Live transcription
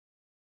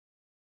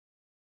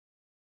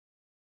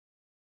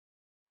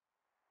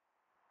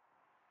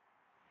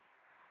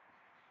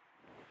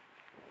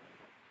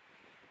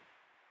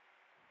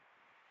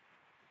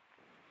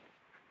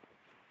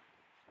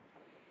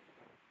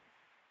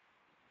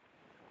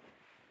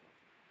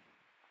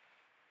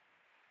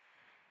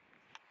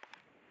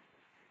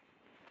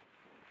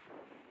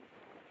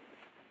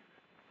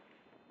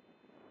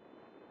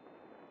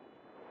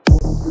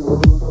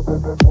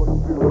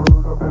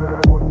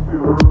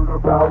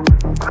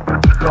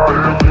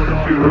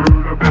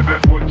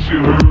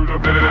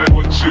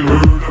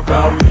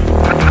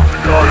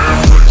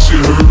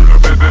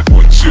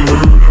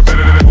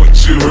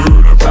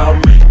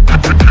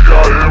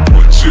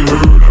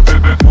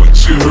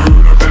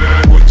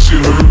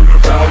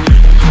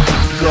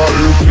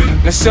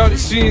Now shorty,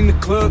 she in the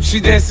club,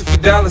 she dancing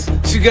for dollars.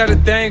 She got a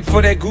thing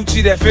for that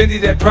Gucci, that Fendi,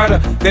 that Prada,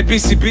 that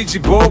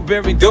BCBG,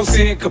 Burberry,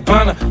 Dolce &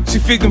 Gabbana. She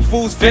feed them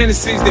fools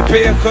fantasies, they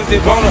pay her cause they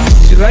want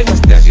her. She like my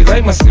style, she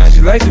like my smile,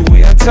 she like the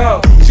way I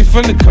talk. She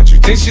from the country,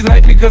 think she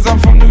like me cause I'm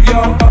from New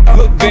York.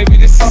 Look baby,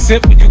 this is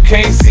simple, you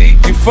can't see.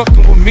 You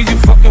fucking with me, you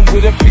fucking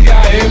with a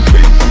P-I-M-P.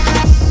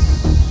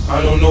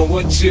 I don't know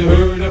what you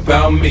heard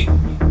about me,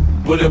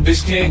 but a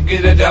bitch can't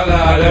get $1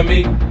 out of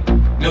me.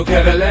 No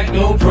Cadillac,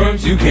 no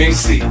perms, you can't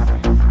see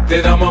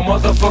that I'm a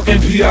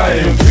motherfucking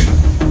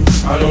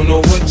P.I.M.P. I don't know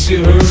what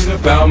you heard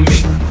about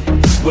me,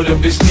 but a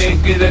bitch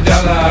can't get $1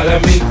 out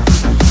of me.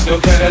 No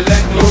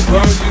Cadillac, no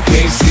perms, you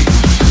can't see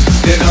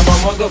that I'm a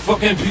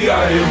motherfucking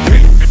P.I.M.P.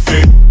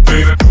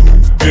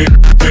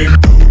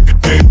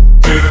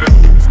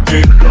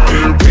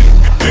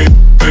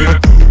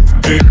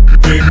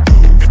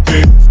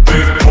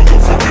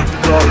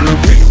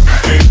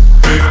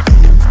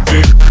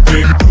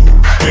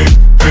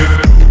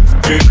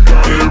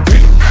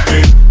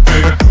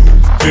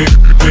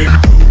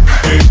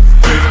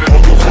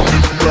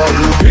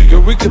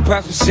 We could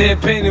pop some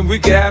champagne and we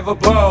could have a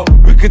ball.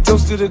 We could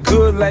toast to the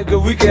good like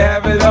we could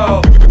have it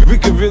all. We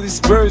could really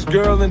spurge,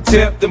 girl, and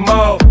tear up the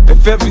mall.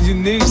 If ever you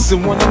need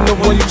someone, I'm the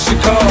one you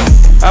should call.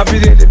 I'll be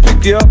there to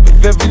pick you up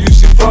if ever you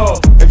should fall.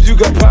 If you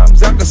got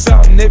problems, I can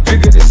solve them, they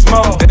bigger than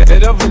small.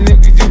 That other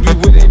nigga you be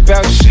with ain't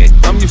about shit.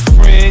 I'm your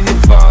friend,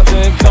 your father,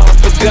 and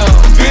confidant,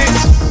 bitch.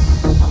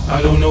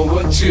 I don't know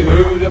what you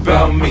heard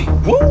about me,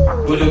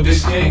 but a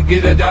bitch can't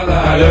get $1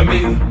 out of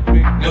me.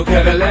 No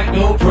Cadillac,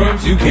 no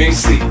perms, you can't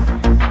see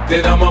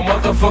that I'm a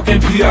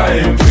motherfucking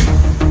P.I.M.P.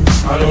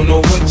 I don't know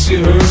what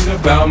you heard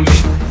about me,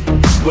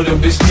 but a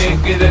bitch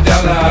can't get $1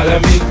 out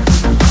of me.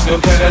 No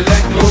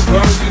Cadillac, no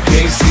perms, you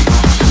can't see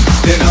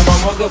that I'm a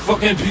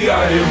motherfucking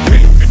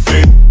P.I.M.P.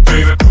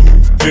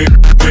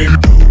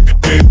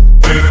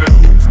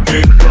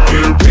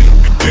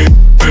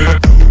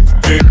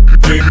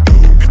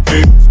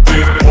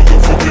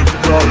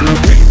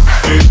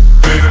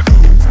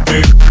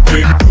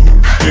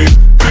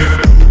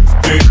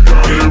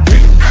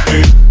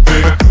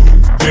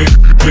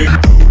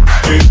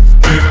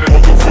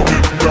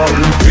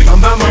 I'm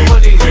about my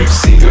money, you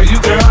see, girl, you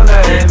can holler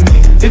at me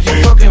if you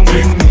fucking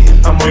with me.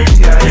 I'm on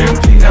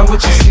P.I.M.P. Now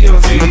what you see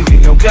on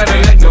TV, no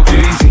Cadillac, no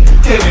greasy,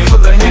 head full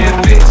of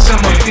hand, bitch.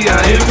 I'm on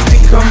P.I.M.P.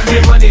 Come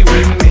get money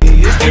with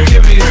me if you're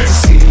curious to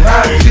see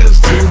how it feels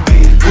to be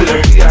with a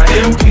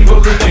P.I.M.P.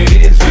 rolling the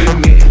bins with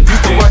me. You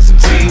can watch some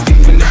TV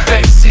from the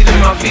backseat of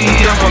my V.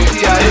 I'm on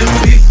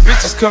P.I.M.P.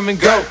 Bitches come and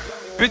go,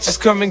 bitches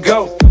come and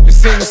go.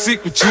 This ain't a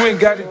secret, you ain't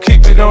gotta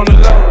keep it on the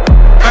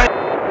low.